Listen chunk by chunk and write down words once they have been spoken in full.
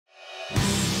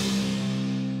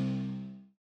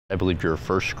I believe you're a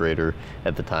first grader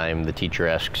at the time. The teacher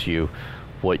asks you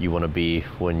what you want to be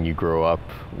when you grow up.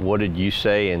 What did you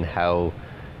say, and how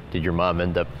did your mom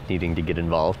end up needing to get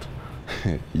involved?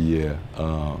 Yeah,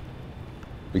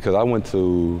 because I went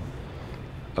to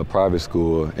a private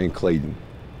school in Clayton,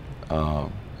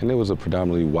 and it was a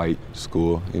predominantly white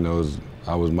school. You know,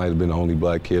 might have been the only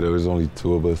black kid. There was only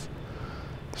two of us,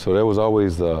 so there was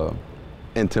always the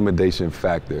intimidation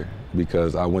factor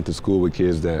because I went to school with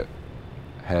kids that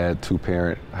had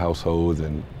two-parent households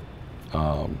and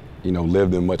you know,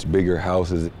 lived in much bigger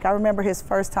houses. I remember his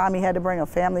first time he had to bring a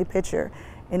family picture,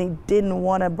 and he didn't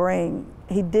want anyone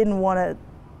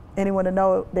to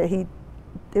know that he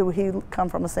come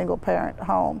from a single parent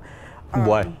home.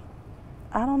 Why?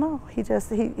 I don't know. Because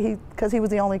he was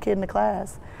the only kid in the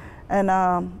class.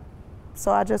 And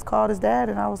so I just called his dad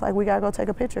and I was like, we gotta go take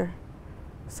a picture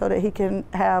so that he can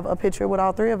have a picture with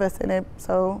all three of us in it.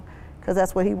 So, because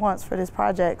that's what he wants for this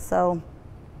project. So,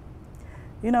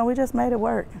 you know, we just made it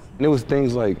work. And it was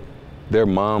things like their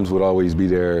moms would always be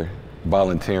there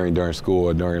volunteering during school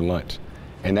or during lunch.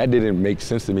 And that didn't make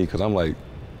sense to me because I'm like,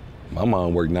 my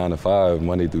mom worked 9 to 5,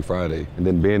 Monday through Friday. And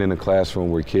then being in a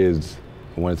classroom where kids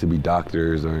wanted to be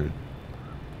doctors or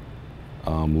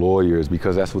lawyers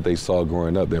because that's what they saw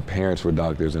growing up. Their parents were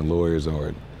doctors and lawyers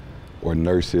or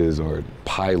nurses or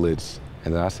pilots.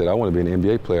 And then I said, I want to be an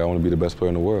NBA player. I want to be the best player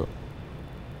in the world.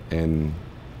 And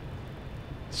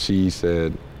she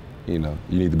said, you know,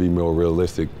 you need to be more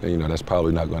realistic. You know, that's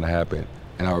probably not going to happen.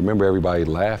 And I remember everybody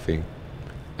laughing.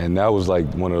 And that was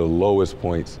like one of the lowest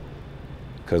points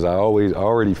because I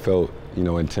already felt, you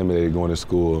know, intimidated going to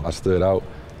school. I stood out.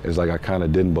 It's like I kind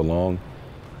of didn't belong.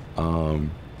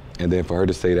 And then for her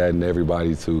to say that and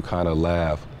everybody to kind of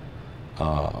laugh,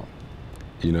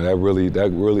 you know, that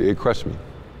really, it crushed me.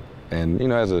 And, you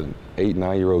know, as an 8,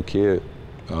 9-year-old kid,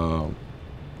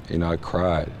 you know, I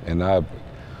cried. And I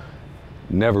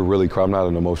never really cried. I'm not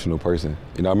an emotional person.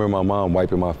 You know, I remember my mom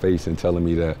wiping my face and telling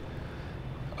me that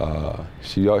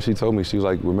she told me, she was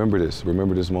like, remember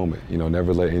this moment. You know,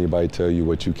 never let anybody tell you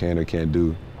what you can or can't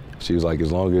do. She was like,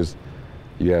 as long as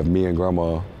you have me and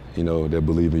grandma, you know, that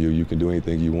believe in you, you can do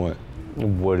anything you want.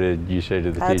 What did you say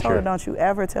to the teacher? I told her, don't you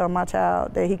ever tell my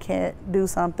child that he can't do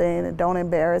something, and don't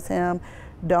embarrass him.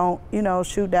 Don't, you know,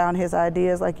 shoot down his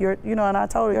ideas. Like you know, and I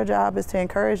told her your job is to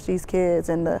encourage these kids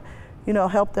and to, you know,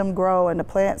 help them grow and to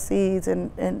plant seeds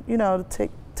and you know,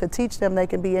 to teach them they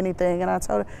can be anything. And I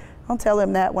told her, don't tell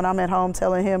him that when I'm at home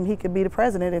telling him he could be the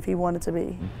president if he wanted to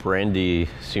be. Brandy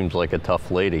seems like a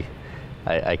tough lady.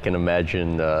 I can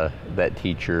imagine that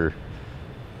teacher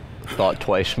thought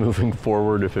twice moving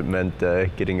forward if it meant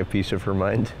getting a piece of her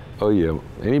mind. Oh yeah,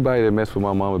 anybody that messed with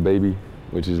my mama baby,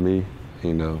 which is me,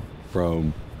 you know,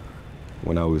 from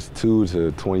when I was 2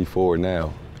 to 24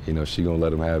 now, you know, she gonna let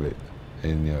them have it.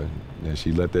 And you know, and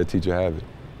she let that teacher have it.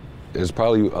 There's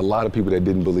probably a lot of people that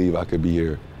didn't believe I could be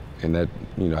here, and that,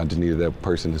 you know, I just needed that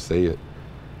person to say it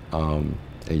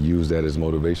and use that as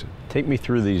motivation. Take me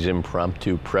through these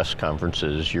impromptu press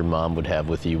conferences your mom would have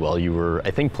with you while you were,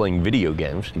 I think, playing video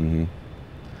games. Mm-hmm.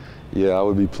 Yeah, I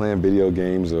would be playing video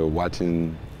games or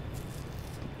watching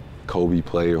Kobe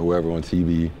play or whoever on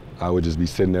TV. I would just be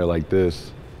sitting there like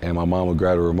this, and my mom would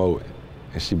grab the remote,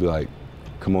 and she'd be like,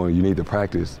 come on, you need to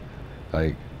practice.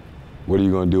 Like, what are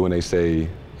you gonna do when they say,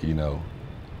 you know,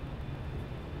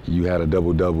 you had a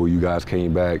double-double, you guys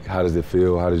came back, how does it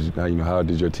feel? How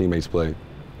did your teammates play?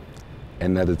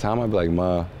 And at the time, I'd be like,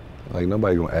 Ma, like,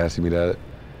 nobody gonna ask me that.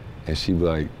 And she'd be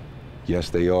like,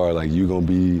 yes, they are. Like, you gonna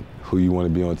be who you wanna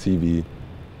be on TV.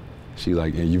 She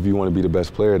like, and if you wanna be the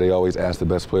best player, they always ask the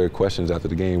best player questions after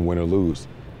the game, win or lose.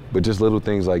 But just little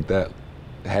things like that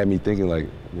had me thinking like,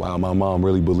 wow, my mom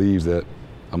really believes that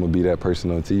I'm gonna be that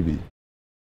person on TV.